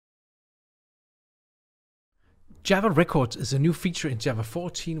Java Records is a new feature in Java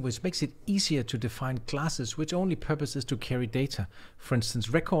 14 which makes it easier to define classes which only purpose is to carry data. For instance,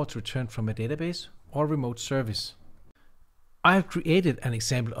 records returned from a database or remote service. I have created an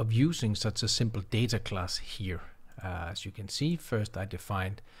example of using such a simple data class here. As you can see, first I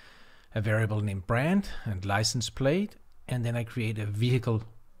defined a variable named brand and license plate, and then I create a vehicle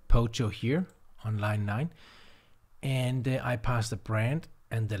POJO here on line 9, and I pass the brand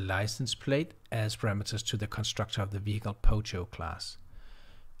and the license plate as parameters to the constructor of the vehicle POJO class.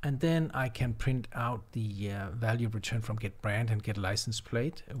 And then I can print out the value returned from get brand and get license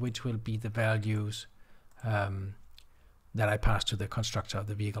plate, which will be the values that I pass to the constructor of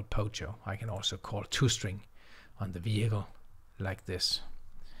the vehicle POJO. I can also call toString on the vehicle like this.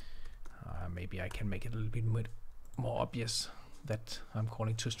 Maybe I can make it a little bit more obvious that I'm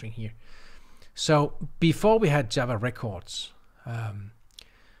calling toString here. So before we had Java Records,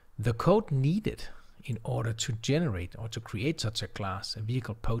 the code needed in order to generate or to create such a class, a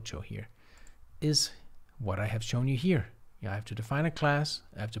vehicle POJO here, is what I have shown you here. I have to define a class,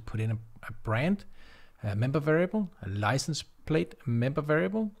 I have to put in a brand, a member variable, a license plate member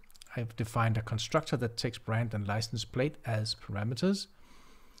variable. I've defined a constructor that takes brand and license plate as parameters.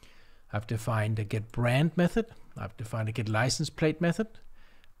 I've defined a get brand method, I've defined a get license plate method,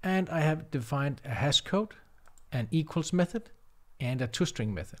 and I have defined a hash code, an equals method, and a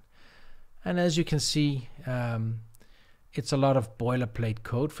toString method. And as you can see, it's a lot of boilerplate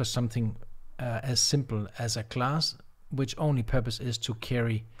code for something as simple as a class, which only purpose is to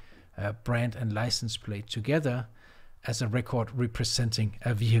carry brand and license plate together as a record representing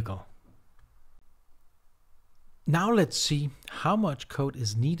a vehicle. Now let's see how much code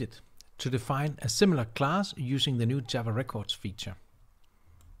is needed to define a similar class using the new Java Records feature.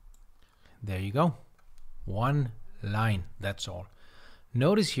 There you go. One line, that's all.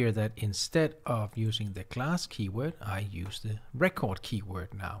 Notice here that instead of using the class keyword, I use the record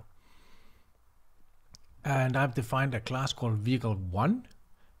keyword now. And I've defined a class called vehicle1,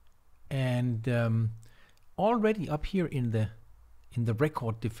 and already up here in the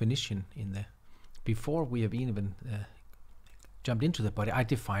record definition, before we have even jumped into the body, I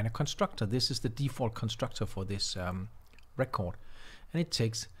define a constructor. This is the default constructor for this record, and it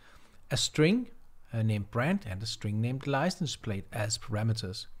takes a string named brand and a string named license plate as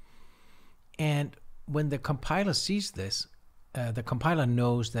parameters. And when the compiler sees this, the compiler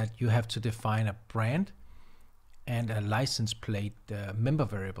knows that you have to define a brand and a license plate member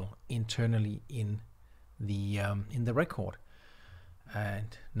variable internally in the record.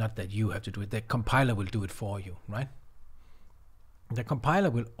 And not that you have to do it, the compiler will do it for you, right? The compiler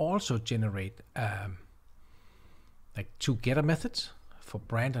will also generate like two getter methods for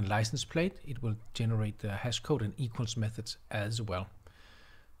brand and license plate. It will generate the hash code and equals methods as well.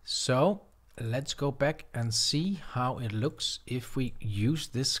 So let's go back and see how it looks if we use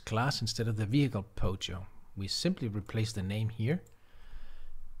this class instead of the vehicle POJO. We simply replace the name here,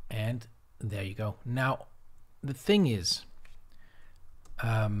 and there you go. Now the thing is,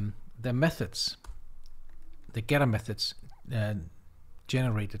 the methods, the getter methods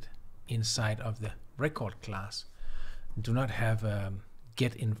generated inside of the record class do not have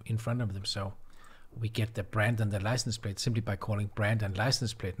get in front of them, so we get the brand and the license plate simply by calling brand and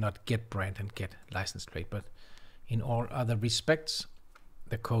license plate, not get brand and get license plate. But in all other respects,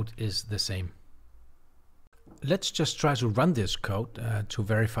 the code is the same. Let's just try to run this code to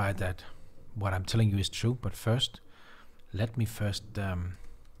verify that what I'm telling you is true. But first, let me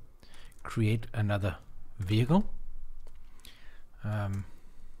create another vehicle.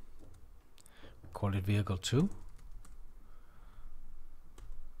 Call it vehicle2.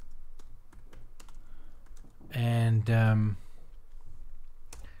 And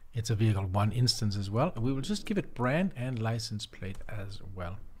it's a vehicle1 instance as well. We will just give it brand and license plate as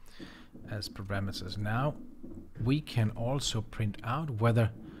well as parameters. Now we can also print out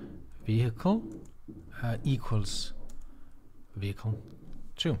whether vehicle equals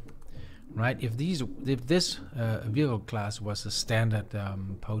vehicle2, right? If this vehicle class was a standard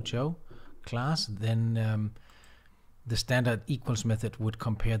POJO class, then the standard equals method would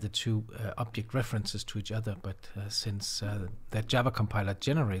compare the two object references to each other. But since that Java compiler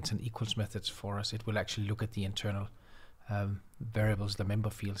generates an equals methods for us, it will actually look at the internal variables, the member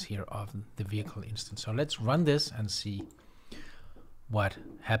fields here of the vehicle instance. So let's run this and see what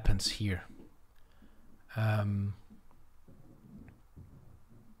happens here. Yeah,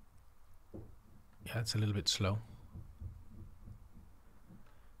 it's a little bit slow.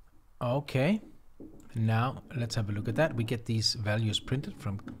 Okay, now let's have a look at that. We get these values printed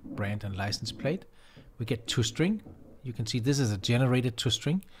from brand and license plate. We get toString. You can see this is a generated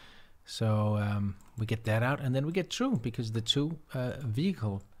toString. So we get that out, and then we get true because the two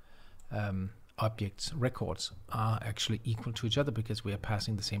vehicle objects records are actually equal to each other because we are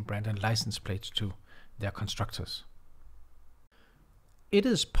passing the same brand and license plates to their constructors. It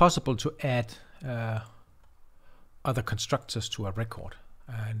is possible to add other constructors to a record,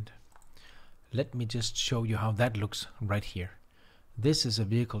 and let me just show you how that looks right here. This is a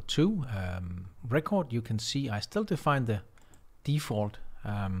vehicle2 record. You can see I still define the default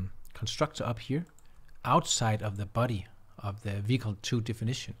constructor up here outside of the body of the vehicle2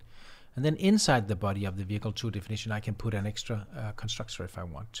 definition, and then inside the body of the vehicle2 definition I can put an extra constructor if I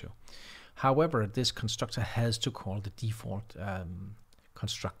want to. However, this constructor has to call the default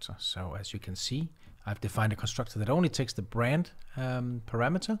constructor. So as you can see, I've defined a constructor that only takes the brand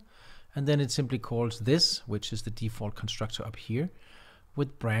parameter, and then it simply calls this, which is the default constructor up here,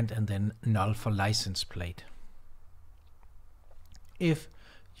 with brand and then null for license plate. If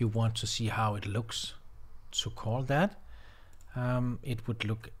you want to see how it looks to call that, it would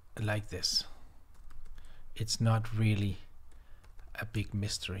look like this. It's not really a big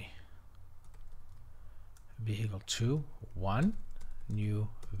mystery. Vehicle2 1, new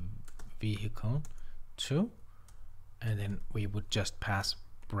vehicle2, and then we would just pass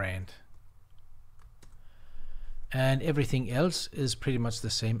brand, and everything else is pretty much the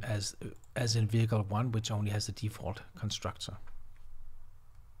same as in vehicle1, which only has the default constructor.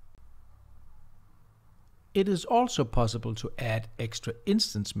 It is also possible to add extra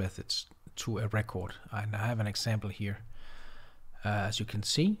instance methods to a record, and I have an example here. As you can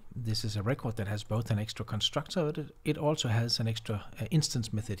see, this is a record that has both an extra constructor, but it also has an extra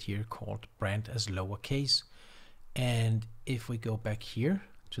instance method here called brand as lowercase. And if we go back here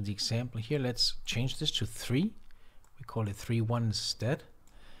to the example here, let's change this to 3. We call it 3.1 instead.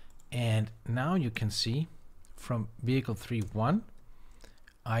 And now you can see from vehicle 3.1,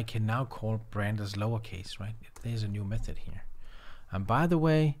 I can now call brand as lowercase, right? There's a new method here. And by the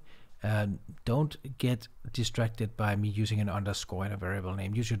way, don't get distracted by me using an underscore in a variable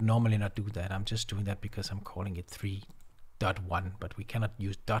name. You should normally not do that. I'm just doing that because I'm calling it 3.1, but we cannot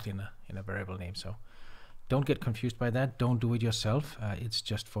use dot in a variable name. So don't get confused by that. Don't do it yourself. It's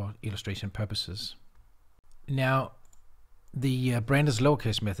just for illustration purposes. Now, the brand as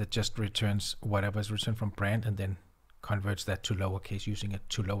lowercase method just returns whatever is returned from brand and then converts that to lowercase using a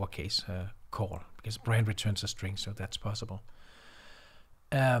to lowercase call, because brand returns a string, so that's possible.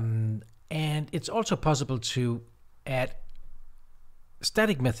 And it's also possible to add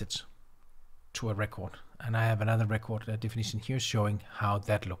static methods to a record, and I have another record definition here showing how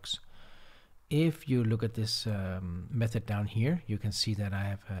that looks. If you look at this method down here, you can see that I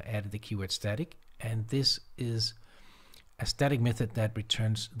have added the keyword static, and this is a static method that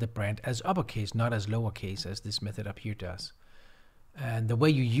returns the brand as uppercase, not as lowercase as this method up here does. And the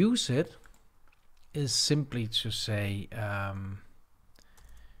way you use it is simply to say,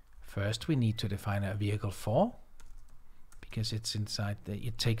 first we need to define a vehicle4, because it's inside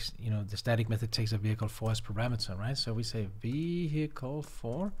it takes, the static method takes a vehicle4 as parameter, right? So we say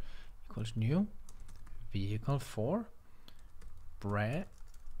vehicle4 equals new vehicle4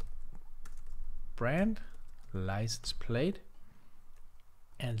 brand license plate,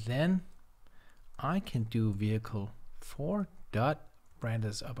 and then I can do vehicle4 dot brand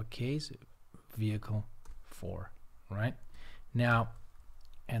as uppercase vehicle4, right? Now,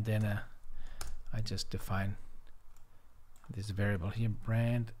 and then I just define this variable here,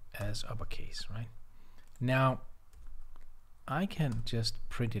 brand as uppercase, right? Now I can just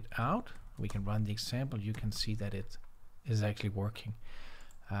print it out. We can run the example. You can see that it is actually working.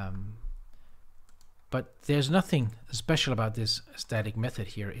 But there's nothing special about this static method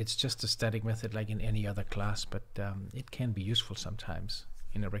here. It's just a static method like in any other class, but it can be useful sometimes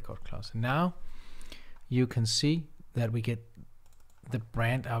in a record class. Now you can see that we get the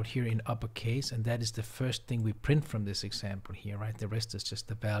brand out here in uppercase, and that is the first thing we print from this example here, right? The rest is just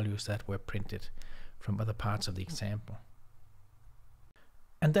the values that were printed from other parts of the example.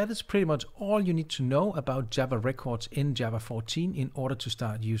 And that is pretty much all you need to know about Java records in Java 14 in order to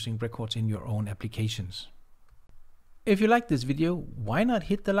start using records in your own applications. If you like this video, why not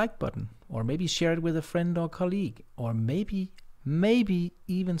hit the like button, or maybe share it with a friend or colleague, or maybe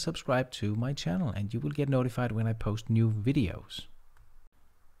even subscribe to my channel, and you will get notified when I post new videos.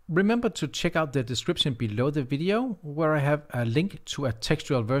 Remember to check out the description below the video, where I have a link to a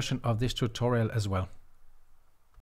textual version of this tutorial as well.